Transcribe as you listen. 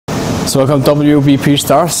So welcome WBP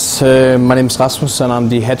Stars. My name is Rasmus and I'm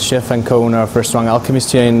the head chef and co-owner of restaurant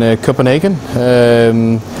Alchemist here in Copenhagen.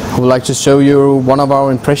 I would like to show you one of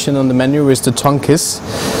our impressions on the menu is the tongue kiss.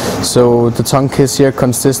 So the tongue kiss here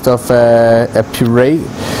consists of a puree.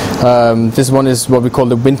 This one is what we call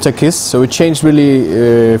the winter kiss. So it changed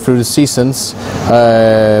really through the seasons.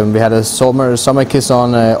 We had a summer kiss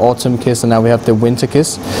on, autumn kiss, and now we have the winter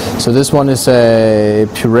kiss. So this one is a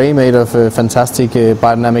puree made of fantastic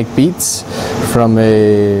biodynamic beets from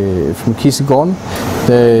Copenhagen.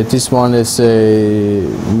 This one is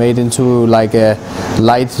made into like a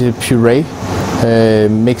light puree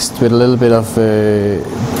mixed with a little bit of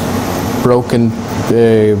broken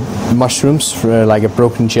mushrooms, like a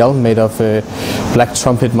broken gel made of black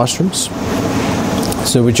trumpet mushrooms.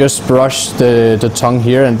 So we just brush the tongue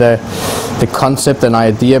here, and the concept and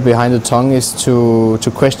idea behind the tongue is to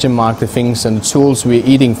question mark the things and the tools we're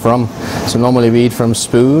eating from. So normally we eat from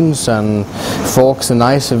spoons and forks and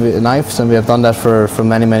knives, and we have done that for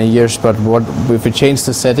many years. But what if we change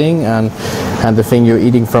the setting and the thing you're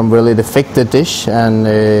eating from really depict the dish and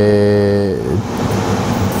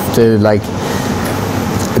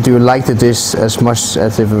do you like the dish as much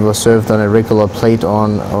as if it was served on a regular plate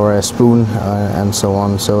or a spoon and so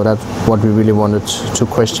on. So that's what we really wanted to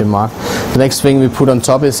question mark. The next thing we put on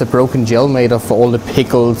top is a broken gel made of all the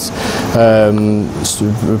pickled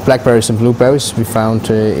blackberries and blueberries we found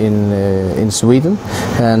in Sweden,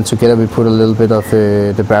 and together we put a little bit of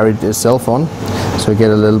the berry itself on, so we get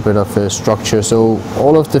a little bit of structure. So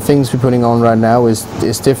all of the things we're putting on right now is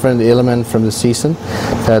different element from the season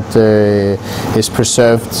that is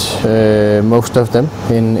preserved, most of them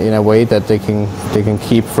in a way that they can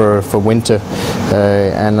keep for winter,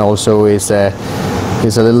 and also is a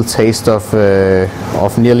little taste of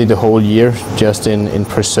nearly the whole year, just in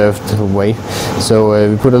preserved way. So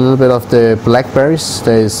we put a little bit of the blackberries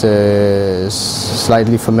that is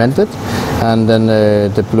slightly fermented, and then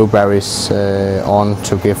the blueberries on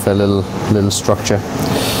to give a little structure.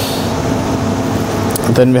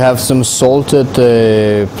 Then we have some salted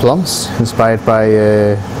plums inspired by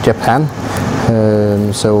Japan.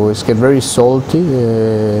 So it's get very salty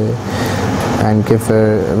and give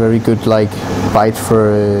a very good bite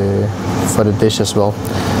for the dish as well.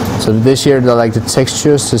 So the dish here, the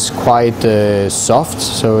textures is quite soft.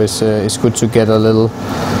 So it's good to get a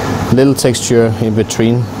little texture in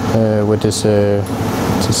between with this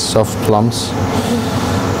soft plums.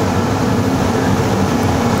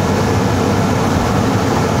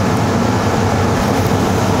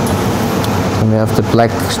 We have the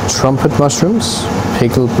black trumpet mushrooms,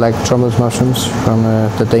 pickled black trumpet mushrooms from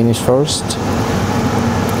the Danish forest.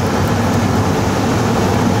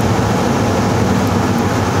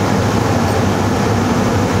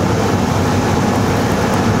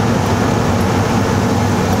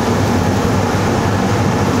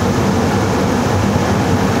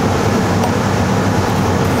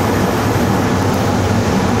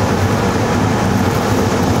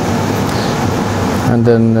 And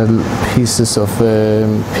then pieces of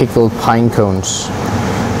pickled pine cones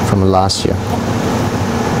from last year.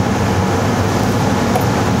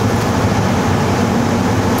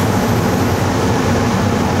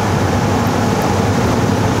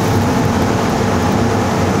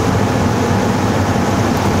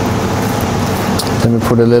 Then we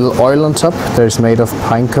put a little oil on top that is made of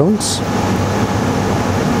pine cones.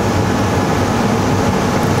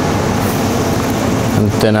 And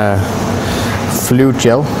then a flute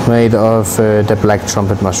gel made of the black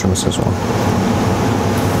trumpet mushrooms as well.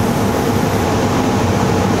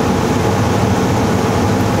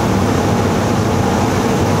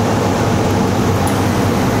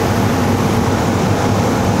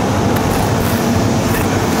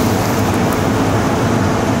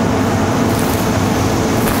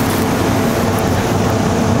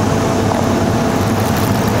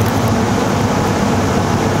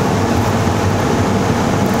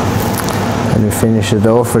 Finish it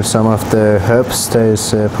off with some of the herbs that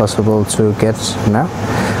is possible to get now,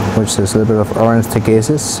 which is a little bit of orange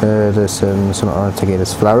tagazes. There's some orange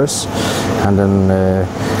tagazes flowers, and then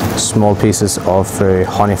small pieces of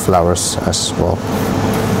honey flowers as well.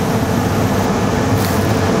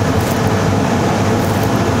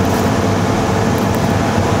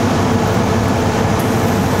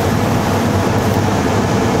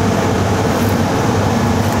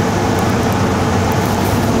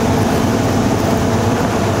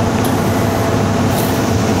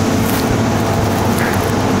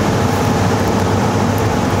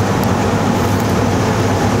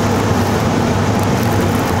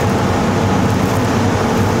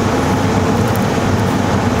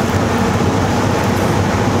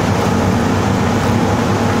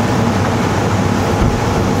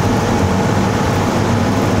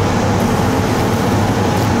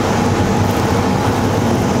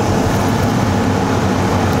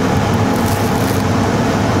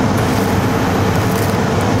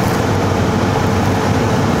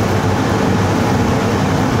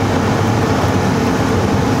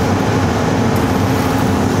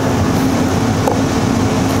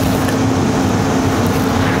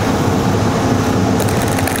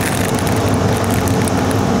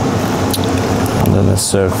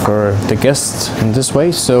 serve for the guests in this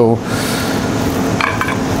way. So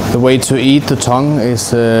the way to eat the tongue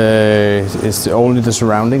is only the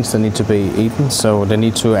surroundings that need to be eaten. So they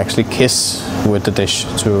need to actually kiss with the dish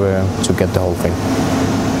to get the whole thing.